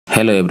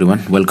Hello everyone,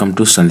 welcome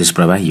to सन्देश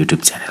प्रवाह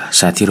YouTube channel.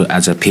 साथीहरु,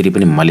 आज फेरि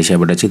पनि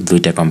मलेसियाबाट चाहिँ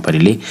दुईटा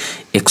कम्पनीले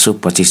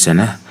 125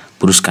 जना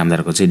पुरुष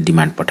कामदारको चाहिँ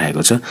डिमान्ड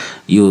पठाएको छ।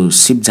 यो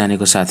सिप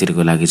जानेको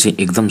साथीहरुको लागि चाहिँ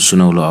एकदम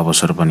सुनौलो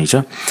अवसर पनि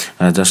छ।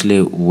 जसले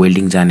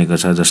वेल्डिङ जानेको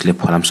छ, जसले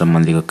फलाम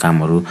सम्बन्धीको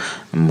कामहरु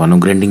भनौं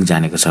ग्राइन्डिङ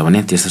जानेको छ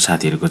भने त्यस्तो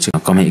साथीहरुको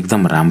चाहिँ कमाई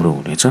एकदम राम्रो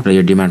हुनेछ। र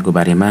यो डिमान्डको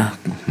बारेमा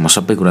म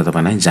सबै कुरा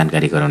तपाईलाई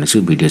जानकारी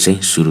गराउनेछु। भिडियो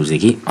चाहिँ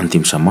सुरुदेखि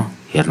अन्तिमसम्म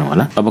हेर्नु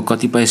होला। अब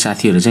कतिपय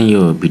साथीहरु चाहिँ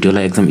यो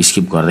भिडियोलाई एकदम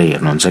स्किप गर्दै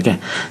हेर्नुहुन्छ क्या।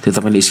 त्यो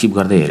तपाईले स्किप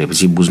गर्दै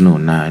हेरेपछि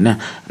बुझ्नुहुन्न हैन।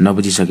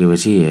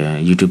 नबुझिसकेपछि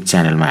युट्युब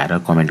च्यानलमा आएर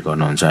कमेन्ट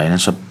गर्नुहुन्छ हैन।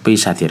 सबै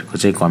साथीहरुको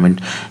चाहिँ कमेन्ट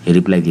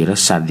रिप्लाई दिएर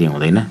साथ दिए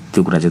हुँदैन।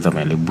 त्यो कुरा चाहिँ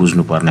तपाईले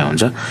बुझ्नु पर्ने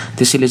हुन्छ।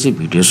 त्यसैले चाहिँ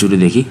भिडियो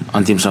सुरुदेखि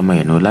अन्तिमसम्म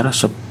हेर्नु होला र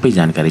सबै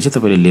जानकारी चाहिँ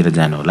तपाईले लिएर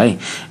जानु होला है।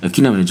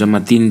 किनभने जम्मा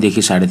 3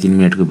 देखि 3.5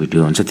 मिनेटको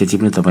भिडियो हुन्छ। त्यति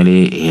पनि तपाईले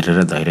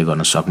हेरेर धैर्य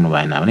गर्न सक्नु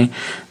भएन भने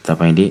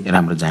तपाईले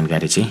राम्रो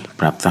जानकारी चाहिँ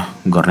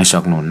प्राप्त गर्नै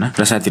सक्नुहुन्न।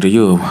 र साथीहरु,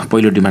 यो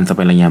पहिलो डिमान्ड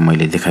तपाईलाई यहाँ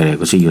मैले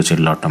देखाइरहेको छु। यो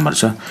चाहिँ लट नम्बर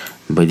छ।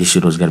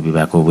 वैदेशिक रोजगार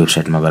विभागको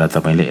वेबसाइटमा गएर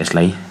तपाईले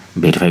यसलाई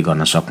भेरिफाई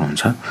गर्न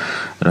सक्नुहुन्छ।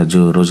 र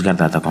जो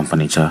रोजगारदाता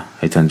कम्पनी छ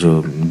है त, जो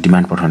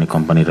डिमान्ड पठाउने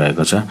कम्पनी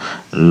रहेको छ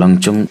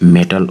लङचोङ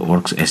मेटल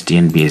वर्क्स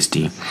एसटीएन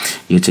बीएसडी।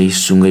 यो चाहिँ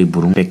सुंगै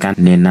बुरुङ पेकान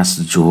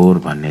नेनास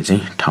जोहोर भन्ने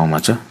चाहिँ ठाउँमा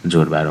छ,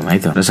 जोरबारुमा है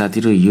त। र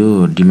साथीहरु,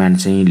 यो डिमान्ड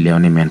चाहिँ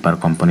ल्याउने मेनपावर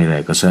कम्पनी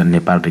रहेको छ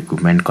नेपाल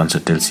रिक्रुटमेन्ट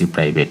कन्सल्टेन्सी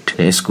प्राइभेट।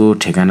 यसको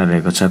ठेगाना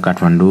रहेको छ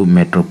Kathmandu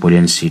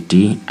metropolitan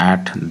city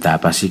 8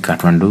 दापासी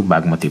Kathmandu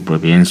Bagmati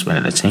province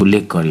भनेर चाहिँ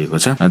उल्लेख गरिएको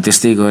छ।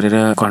 त्यस्तै गरेर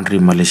कन्ट्री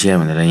मलेसिया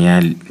भनेर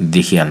यहाँ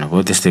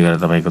देखिहाल्नुभयो। त्यस्तै गरेर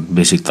तपाईको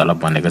बेसिक तलब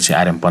भनेको चाहिँ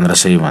RM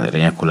 1500 भनेर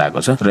यहाँ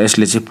खुलाएको छ। र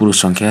यसले चाहिँ पुरुष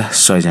संख्या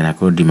 100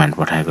 जनाको डिमान्ड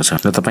पठाएको छ।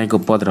 र तपाईको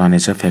पद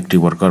रहनेछ फ्याक्ट्री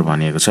वर्कर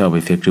भनिएको छ। अब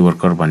फ्याक्ट्री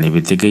वर्कर भन्ने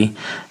बित्तिकै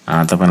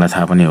तपाईलाई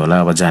थाहा पनि होला,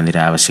 अब जहाँनिर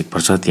आवश्यक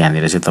पर्छ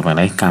त्यहाँनिर चाहिँ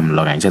तपाईलाई काम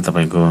लगाइन्छ।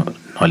 तपाईको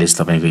नलेज,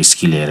 तपाईको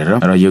स्किल हेरेर।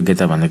 र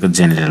योग्यता भनेको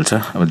जेनरल छ।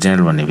 अब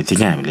जेनरल भन्ने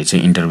बित्तिकै हामीले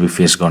चाहिँ इन्टरभ्यु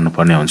फेस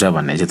गर्नुपर्ने हुन्छ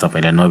भन्ने चाहिँ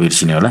तपाईलाई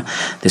नबिर्सिने होला।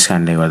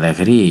 त्यसकारणले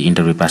गर्दाखेरि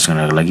इन्टरभ्यु पास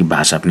गर्नको लागि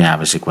भाषा पनि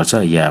आवश्यक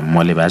पर्छ, या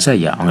मले भाषा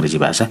या अंग्रेजी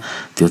भाषा,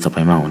 त्यो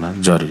तपाईमा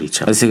हुन जरुरी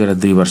छ। त्यसै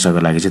गरेर 2 वर्षको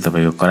लागि चाहिँ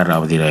तपाईको करार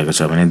अवधि रहेको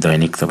छ भने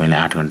दैनिक तपाईले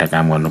 8 घण्टा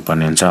काम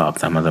गर्नुपर्ने हुन्छ।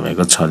 हप्तामा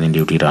तपाईको 6 दिन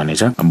ड्युटी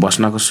रहनेछ।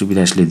 बस्नको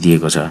सुविधा यसले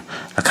दिएको छ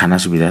र खाना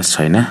सुविधा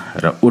छैन।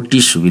 र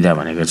ओटी सुविधा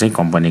भनेको चाहिँ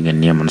कम्पनीको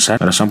नियम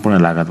अनुसार। र सम्पूर्ण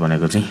लागत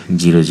भनेको चाहिँ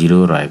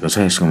 00 रहेको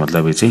छ। यसको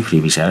मतलब चाहिँ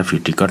फ्री भिसा र फ्री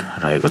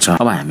टिकट रहेको छ।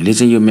 अब हामीले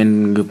चाहिँ यो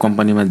मेन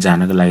कम्पनीमा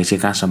जानको लागि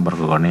चाहिँ कहाँ सम्पर्क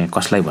गर्ने,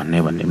 कसलाई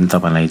भन्ने पनि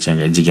तपाईलाई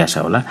चाहिँ जिज्ञासा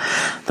होला।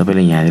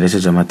 तपाईले यहाँनिर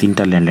चाहिँ जम्मा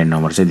 3टा ल्यान्डलाइन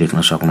नम्बर चाहिँ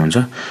देख्न सक्नुहुन्छ।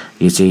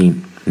 यो चाहिँ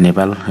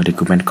नेपाल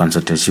रिक्रुटमेन्ट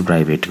कन्सल्टेन्सी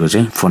प्राइभेटको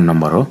चाहिँ फोन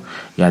नम्बर हो।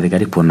 यो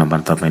आधिकारिक फोन नम्बर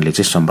तपाईले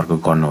चाहिँ सम्पर्क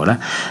गर्नु होला।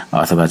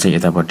 अथवा चाहिँ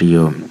यतापट्टि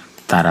यो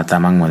तारा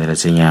तामाङ भनेर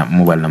चाहिँ यहाँ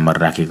मोबाइल नम्बर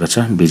राखेको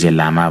छ। विजय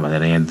लामा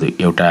भनेर यहाँ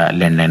एउटा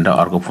ल्यान्डलाइन र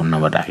अर्को फोन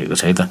नम्बर राखेको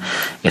छ है त।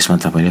 यसमा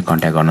तपाईले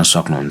कन्ट्याक्ट गर्न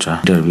सक्नुहुन्छ।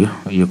 इन्टरभ्यु,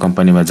 यो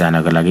कम्पनीमा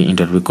जानको लागि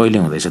इन्टरभ्यु कहिले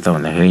हुँदैछ त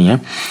भन्दाखेरि यहाँ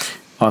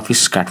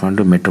अफिस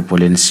काठमाडौँ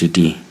मेट्रोपोलियन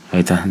सिटी है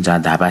त, जहाँ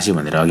धापासी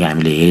भनेर अघि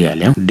हामीले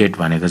हेरिहाल्यौं। डेट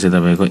भनेको चाहिँ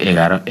तपाईको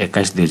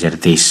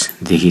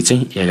 11/21/2023 देखि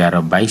चाहिँ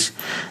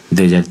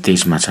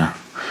 11/22/2023 मा छ।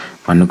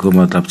 भन्नुको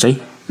मतलब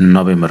चाहिँ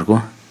नोभेम्बरको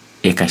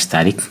 21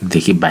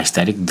 तारिखदेखि 22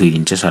 तारिख 2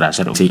 दिन चाहिँ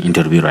सरासर चाहिँ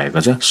इन्टरभ्यु रहेको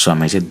छ।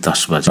 समय चाहिँ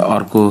 10 बजे।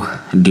 अर्को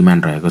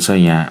डिमान्ड रहेको छ,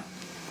 यहाँ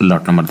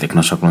लट नम्बर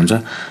देख्न सक्नुहुन्छ।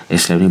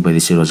 यसलाई पनि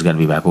वैदेशिक रोजगार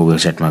विभागको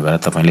वेबसाइटमा गएर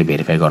तपाईले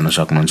भेरिफाई गर्न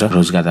सक्नुहुन्छ।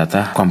 रोजगारदाता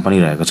कम्पनी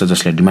रहेको छ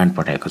जसले डिमान्ड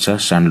पठाएको छ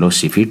सान्डलो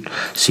सीफुड।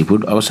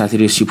 अब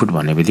साथीहरु, सीफुड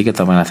भन्ने बित्तिकै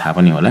तपाईलाई थाहा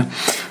पनि होला,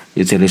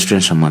 यो चाहिँ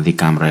रेस्टुरेन्ट सम्बन्धी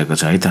काम रहेको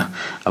छ है त।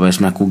 अब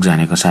यसमा कुक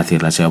जानेको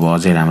साथीहरुलाई चाहिँ अब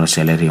अझै राम्रो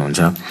स्यालेरी हुन्छ।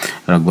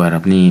 र गएर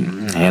पनि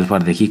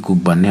हेल्परदेखि कुक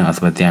बन्ने,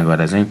 अथवा त्यहाँ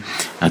गएर चाहिँ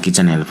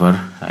किचन हेल्पर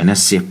हैन,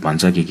 सेफ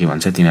भन्छ के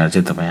भन्छ, तिनीहरु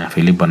चाहिँ तपाई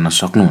आफैले बन्न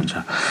सक्नुहुन्छ।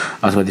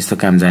 अथवा त्यस्तो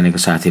काम जानेको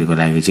साथीहरुको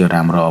लागि चाहिँ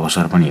राम्रो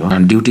अवसर पनि हो।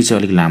 ड्युटी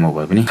चाहिँ अलिक लामो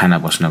भए पनि खाना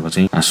बस्नको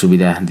चाहिँ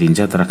सुविधा दिन्छ।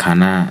 तर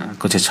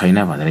खानाको चाहिँ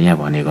छैन भनेर यहाँ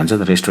भनिएको हुन्छ।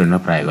 तर रेस्टुरेन्टमा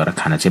प्राय गएर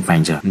खाना चाहिँ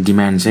पाइन्छ।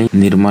 डिमान्ड चाहिँ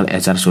निर्मल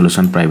एचआर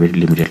सोलुसन प्राइभेट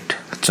लिमिटेड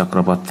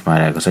चक्रपथमा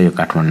रहेको छ। यो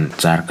काठमाडौँ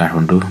 4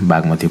 काठमाडौँ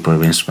बागमती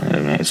प्रोभिन्स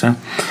भनेर रहेको छ।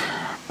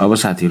 अब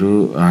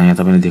साथीहरु, यहाँ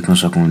तपाईले देख्न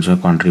सक्नुहुन्छ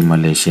कन्ट्री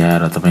मलेसिया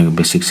र तपाईको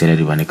बेसिक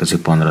स्यालेरी भनेको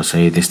चाहिँ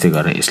 1500। त्यस्तै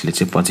गरेर यसले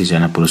चाहिँ 25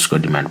 जना पुरुषको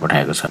डिमान्ड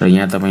पठाएको छ। र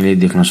यहाँ तपाईले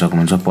देख्न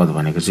सक्नुहुन्छ पद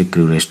भनेको चाहिँ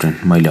क्रू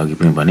रेस्टुरेन्ट। मैले अघि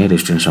पनि भने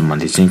रेस्टुरेन्ट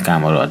सम्बन्धी चाहिँ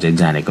कामहरु अझै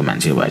जानेको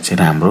मान्छे भए चाहिँ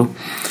राम्रो।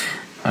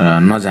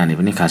 नजाने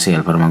पनि खासै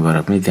हेल्परमा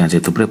गएर पनि त्यहाँ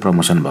चाहिँ थुप्रै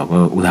प्रमोसन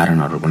भएको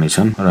उदाहरणहरु पनि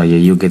छन्। र यो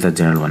योग्यता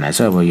जेनरल भनेको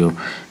छ। अब यो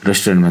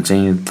रेस्टुरेन्टमा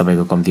चाहिँ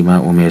तपाईको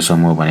कम्तीमा उमेर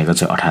समूह भनेको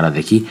चाहिँ 18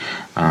 देखि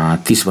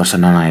 30 वर्ष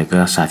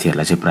नआएका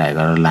साथीहरुलाई चाहिँ प्राय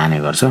गरेर लाने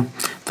गर्छ।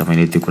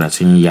 तपाईले त्यो कुरा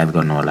चाहिँ याद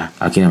गर्नु होला।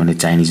 किनभने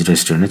चाइनिज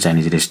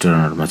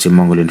रेस्टुरेन्टहरुमा चाहिँ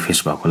मंगोलियन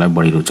फेस भएकोलाई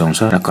बढी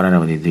रुचाउँछ। र करार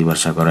अवधि 2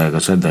 वर्षको रहेको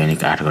छ। दैनिक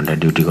 8 घण्टा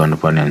ड्युटी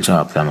गर्नुपर्ने हुन्छ।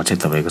 हप्तामा चाहिँ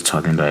तपाईको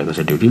 6 दिन रहेको छ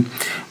ड्युटी।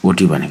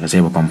 ओटी भनेको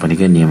चाहिँ अब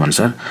कम्पनीकै नियम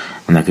अनुसार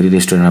भन्दाखेरि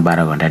रेस्टुरेन्टमा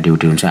 12 घण्टा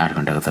ड्युटी हुन्छ। 8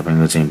 घण्टाको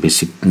तपाईको चाहिँ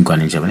बेसिक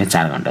गनिन्छ भने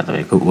 4 घण्टा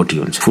तपाईको ओटी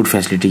हुन्छ। फुड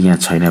फेसिलिटी यहाँ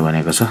छैन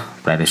भनेको छ।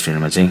 प्राय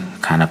रेस्टुरेन्टमा चाहिँ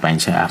खाना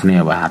पाइन्छ, आफ्नै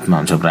अब हातमा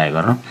हुन्छ प्राय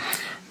गरेर।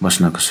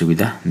 बस्नको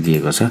सुविधा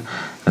दिएको छ।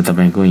 र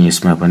तपाईको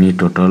यसमा पनि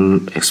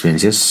टोटल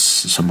एक्सपेन्सेस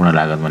सम्पूर्ण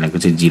लागत भनेको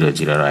चाहिँ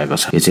 00 रहेको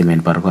छ। यो चाहिँ मेन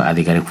पावरको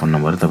आधिकारिक फोन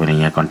नम्बर तपाईले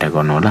यहाँ कन्ट्याक्ट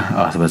गर्नु होला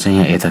अथवा चाहिँ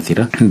यहाँ यतातिर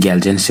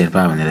ग्याल्जेन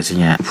शेर्पा भनेर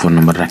चाहिँ यहाँ फोन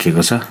नम्बर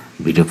राखेको छ,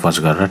 भिडियो पज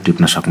गरेर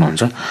टिप्न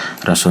सक्नुहुन्छ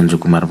र सञ्जु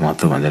कुमार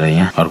महतो भनेर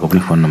यहाँ अर्को पनि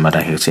फोन नम्बर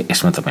राखेको छ,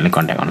 यसमा तपाईले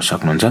कन्ट्याक्ट गर्न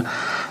सक्नुहुन्छ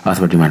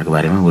अथवा डिमान्डको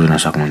बारेमा बुझ्न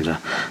सक्नुहुन्छ।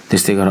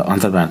 त्यस्तै गरेर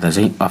अन्तर्वार्ता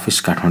चाहिँ अफिस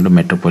काठमाडौँ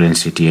मेट्रोपोलिटन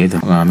सिटी है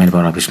त मेन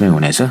पावर अफिसमै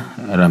हुनेछ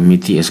र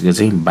मिति यसको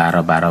चाहिँ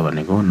 12/12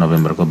 भनेको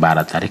नोभेम्बरको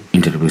 12 तारिक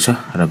इन्टरभ्यु छ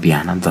र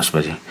बिहान 10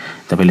 बजे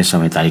तपाईले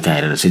समय तारिका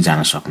हेरेर चाहिँ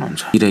जान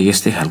सक्नुहुन्छ। र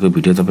यस्तै खालको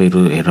भिडियो तपाईहरु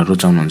हेर्न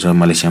रुचाउनुहुन्छ,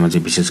 मलेसियामा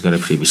चाहिँ विशेष गरेर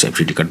फ्री भिसा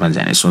फ्री टिकटमा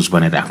जाने सोच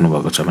बनाइराख्नु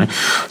भएको छ भने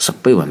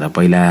सबैभन्दा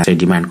पहिला चाहिँ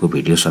डिमान्डको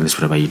भिडियो सन्देश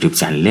प्रवाह युट्युब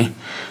च्यानलले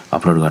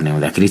अपलोड गर्ने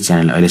हुँदाखेरि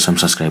च्यानल अहिलेसम्म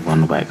सब्स्क्राइब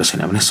गर्नु भएको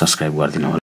छैन भने सब्स्क्राइब गरिदिनु होला।